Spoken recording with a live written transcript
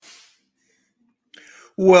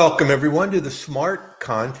Welcome, everyone, to the Smart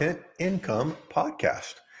Content Income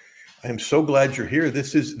Podcast. I am so glad you're here.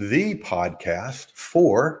 This is the podcast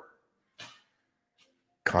for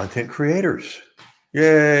content creators.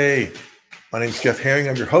 Yay! My name is Jeff Herring.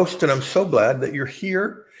 I'm your host, and I'm so glad that you're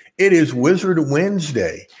here. It is Wizard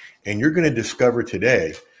Wednesday, and you're going to discover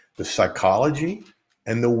today the psychology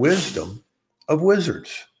and the wisdom of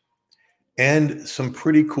wizards and some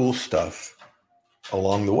pretty cool stuff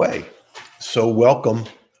along the way. So welcome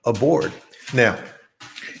aboard. Now,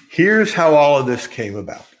 here's how all of this came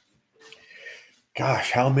about. Gosh,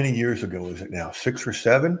 how many years ago is it now? 6 or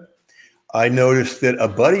 7? I noticed that a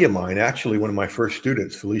buddy of mine, actually one of my first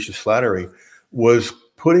students, Felicia Slattery, was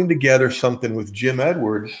putting together something with Jim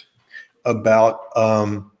Edwards about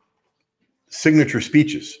signature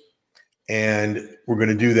speeches. And we're going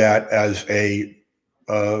to do that as a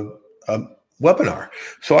webinar.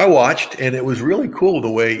 So I watched, and it was really cool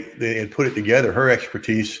the way they had put it together, her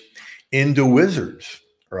expertise into wizards,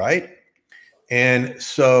 right? And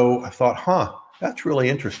so I thought, that's really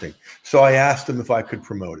interesting. So I asked them if I could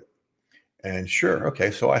promote it. And sure,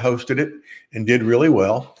 okay. So I hosted it and did really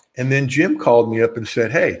well. And then Jim called me up and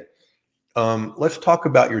said, hey, let's talk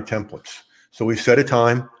about your templates. So we set a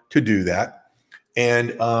time to do that.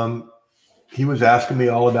 And he was asking me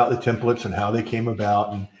all about the templates and how they came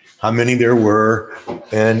about and how many there were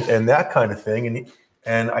and that kind of thing.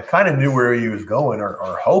 And I kind of knew where he was going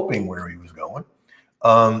or hoping where he was going.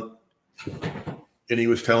 And he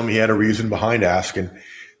was telling me he had a reason behind asking.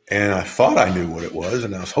 And I thought I knew what it was,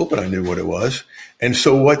 and I was hoping I knew what it was. And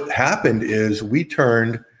so what happened is we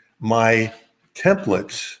turned my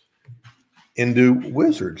templates into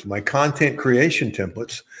wizards. My content creation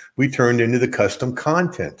templates, we turned into the custom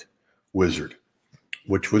content wizard,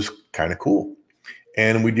 which was kind of cool.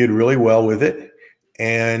 And we did really well with it.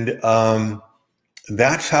 And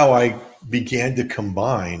that's how I began to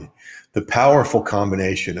combine the powerful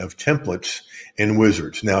combination of templates and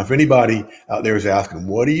wizards. Now, if anybody out there is asking,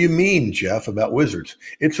 what do you mean, Jeff, about wizards?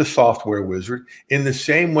 It's a software wizard. In the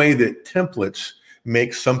same way that templates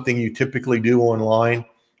make something you typically do online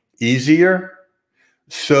easier,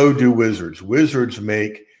 so do wizards. Wizards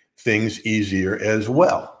make things easier as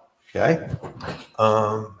well. Okay,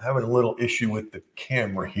 having a little issue with the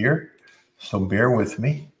camera here, so bear with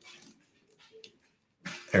me.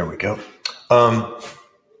 There we go.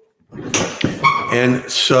 And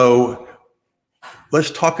so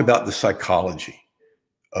let's talk about the psychology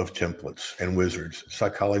of templates and wizards,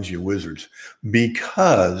 psychology of wizards,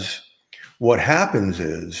 because what happens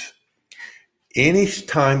is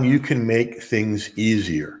anytime you can make things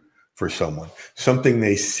easier for someone, something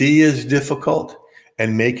they see as difficult,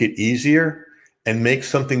 and make it easier and make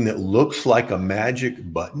something that looks like a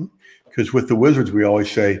magic button. Because with the wizards, we always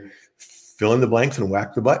say, fill in the blanks and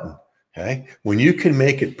whack the button. Okay. When you can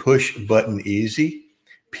make it push button easy,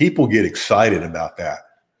 people get excited about that.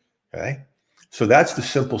 Okay. So that's the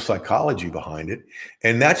simple psychology behind it.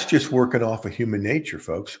 And that's just working off of human nature,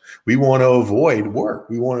 folks. We want to avoid work.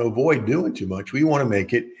 We want to avoid doing too much. We want to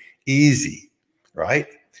make it easy. Right.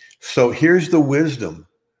 So here's the wisdom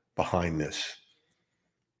behind this.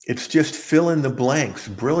 It's just fill in the blanks.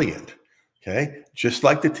 Brilliant. Okay. Just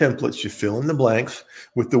like the templates, you fill in the blanks.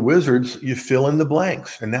 With the wizards, you fill in the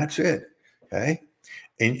blanks, and that's it. Okay.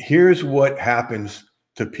 And here's what happens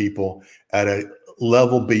to people at a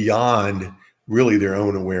level beyond really their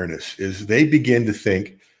own awareness is they begin to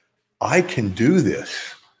think, I can do this.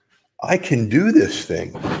 I can do this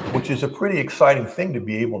thing, which is a pretty exciting thing to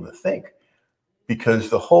be able to think, because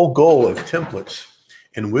the whole goal of templates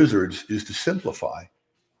and wizards is to simplify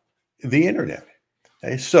the internet.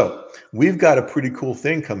 Okay, so we've got a pretty cool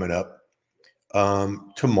thing coming up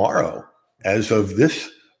tomorrow. As of this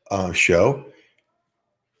show,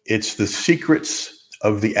 it's the secrets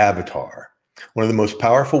of the avatar. One of the most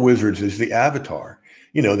powerful wizards is the avatar,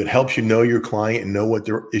 that helps you know your client and know what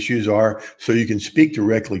their issues are so you can speak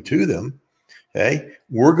directly to them. Okay,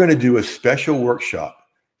 we're going to do a special workshop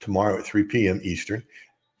tomorrow at 3 p.m. Eastern.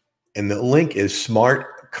 And the link is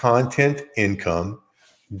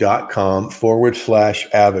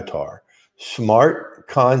smartcontentincome.com/avatar.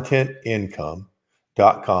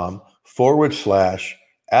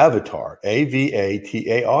 smartcontentincome.com/avatar.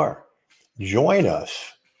 AVATAR. Join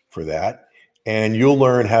us for that, and you'll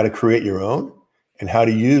learn how to create your own and how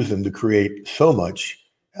to use them to create so much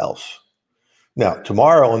else. Now,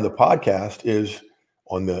 tomorrow on the podcast is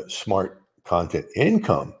on the Smart Content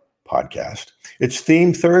Income podcast. It's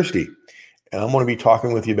Theme Thursday. And I'm going to be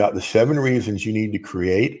talking with you about the 7 reasons you need to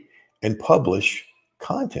create and publish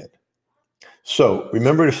content. So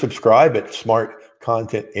remember to subscribe at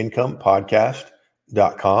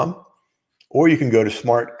smartcontentincomepodcast.com Or you can go to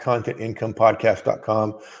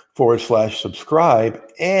smartcontentincomepodcast.com/subscribe,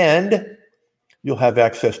 and you'll have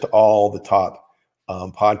access to all the top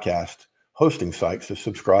podcast hosting sites to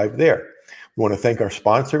subscribe there. We want to thank our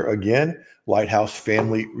sponsor again,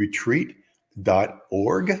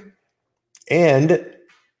 lighthousefamilyretreat.org. And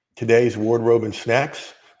today's wardrobe and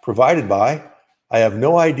snacks provided by I have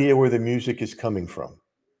no idea where the music is coming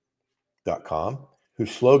from.com,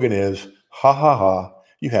 whose slogan is, ha ha ha,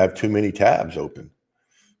 you have too many tabs open.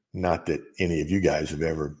 Not that any of you guys have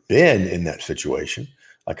ever been in that situation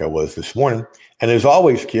like I was this morning. And as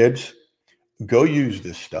always, kids, go use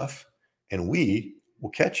this stuff, and we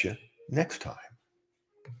will catch you next time.